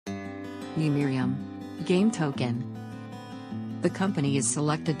Yumerium. Game token. The company is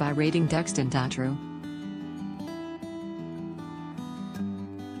selected by rating Dexton.ru.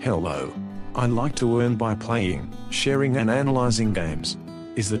 Hello. I like to earn by playing, sharing and analyzing games.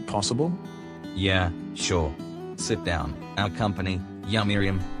 Is it possible? Yeah, sure. Sit down. Our company,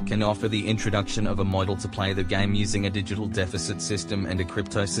 Yumerium, can offer the introduction of a model to play the game using a digital deficit system and a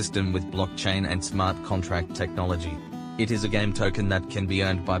crypto system with blockchain and smart contract technology. It is a game token that can be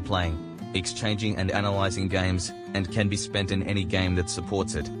earned by playing, exchanging and analyzing games, and can be spent in any game that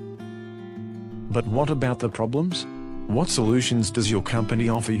supports it. But what about the problems? What solutions does your company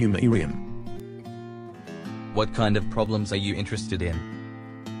offer Yumerium? What kind of problems are you interested in?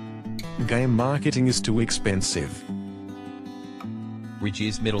 Game marketing is too expensive.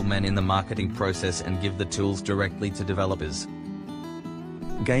 Reduce middlemen in the marketing process and give the tools directly to developers.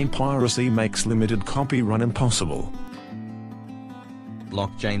 Game piracy makes limited copy run impossible.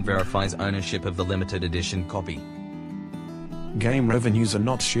 Blockchain verifies ownership of the limited edition copy. Game revenues are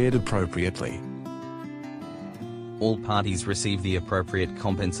not shared appropriately. All parties receive the appropriate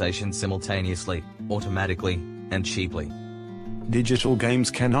compensation simultaneously, automatically, and cheaply. Digital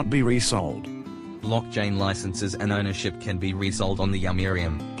games cannot be resold. Blockchain licenses and ownership can be resold on the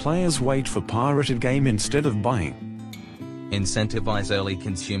Yumerium. Players wait for pirated game instead of buying. Incentivize early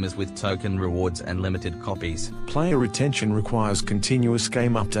consumers with token rewards and limited copies. Player retention requires continuous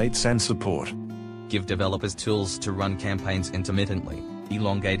game updates and support. Give developers tools to run campaigns intermittently,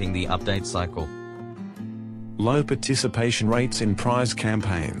 elongating the update cycle. Low participation rates in prize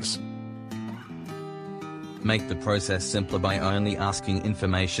campaigns. Make the process simpler by only asking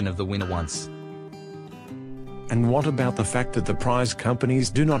information of the winner once. And what about the fact that the prize companies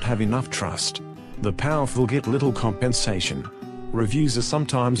do not have enough trust? The powerful get little compensation. Reviews are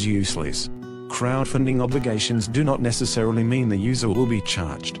sometimes useless. Crowdfunding obligations do not necessarily mean the user will be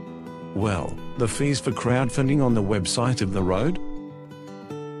charged. Well, the fees for crowdfunding on the website of the road?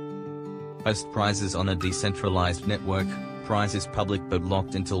 Host prizes on a decentralized network. Prize is public but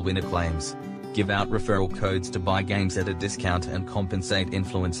locked until winner claims. Give out referral codes to buy games at a discount and compensate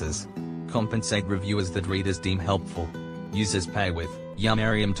influencers. Compensate reviewers that readers deem helpful. Users pay with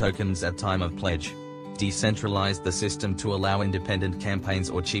Yumerium tokens at time of pledge. Decentralize the system to allow independent campaigns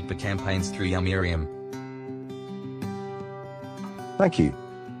or cheaper campaigns through Yumerium. Thank you.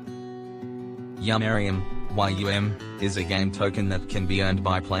 Yumerium, YUM, is a game token that can be earned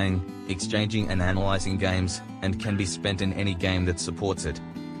by playing, exchanging and analyzing games, and can be spent in any game that supports it.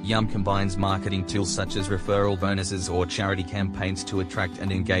 Yum combines marketing tools such as referral bonuses or charity campaigns to attract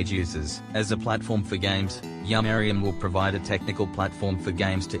and engage users. As a platform for games, Yumerium will provide a technical platform for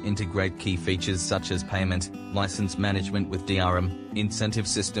games to integrate key features such as payment, license management with DRM, incentive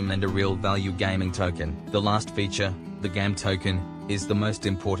system and a real value gaming token. The last feature, the game token, is the most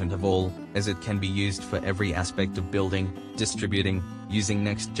important of all, as it can be used for every aspect of building, distributing, using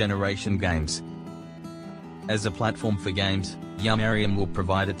next generation games. As a platform for games, Yumerium will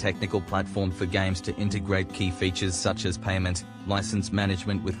provide a technical platform for games to integrate key features such as payment, license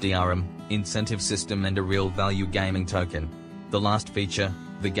management with DRM, incentive system and a real value gaming token. The last feature,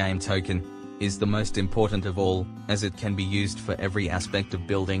 the game token, is the most important of all, as it can be used for every aspect of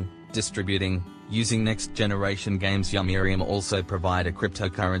building, distributing, using next generation games. Yumerium also provide a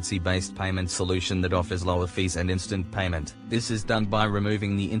cryptocurrency-based payment solution that offers lower fees and instant payment. This is done by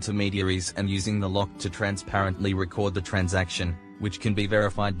removing the intermediaries and using the lock to transparently record the transaction, which can be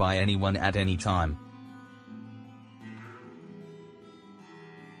verified by anyone at any time.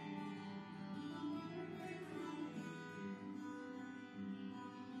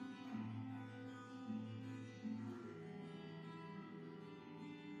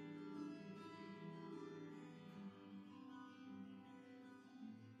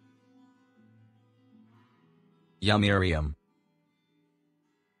 Yumerium.